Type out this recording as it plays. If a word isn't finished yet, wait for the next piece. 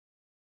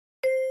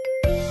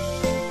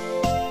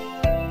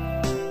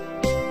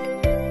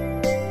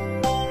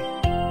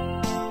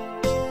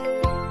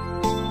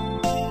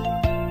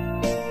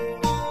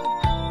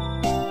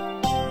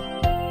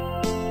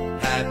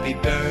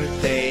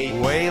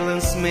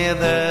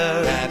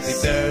Smithers. Happy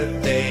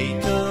birthday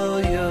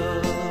to you.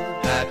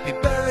 Happy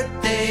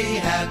birthday,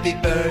 happy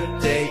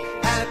birthday,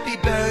 happy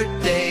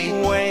birthday,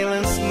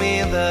 Waylon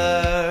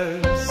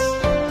Smithers.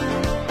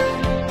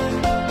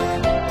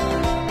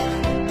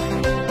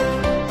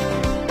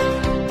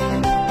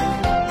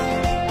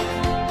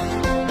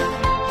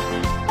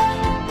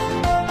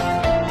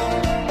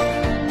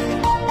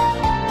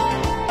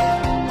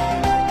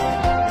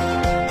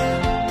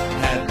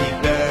 happy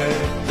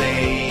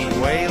birthday,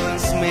 Waylon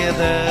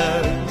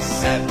Smithers.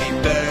 happy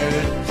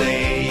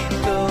birthday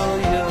to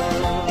you.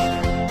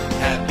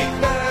 Happy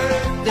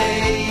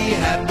birthday,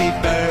 happy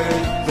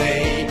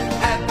birthday,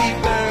 happy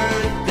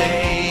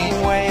birthday,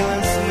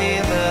 Waylon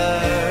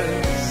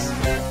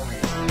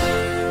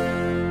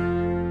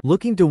Smithers.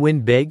 Looking to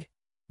win big?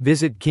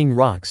 Visit King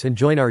Rocks and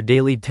join our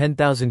daily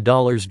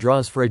 $10,000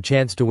 draws for a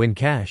chance to win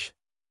cash.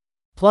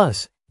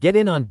 Plus, get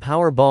in on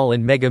Powerball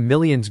and Mega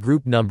Millions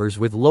group numbers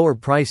with lower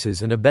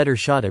prices and a better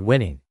shot at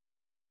winning.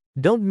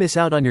 Don't miss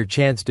out on your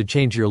chance to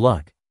change your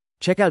luck.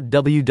 Check out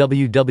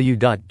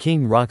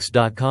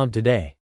www.kingrocks.com today.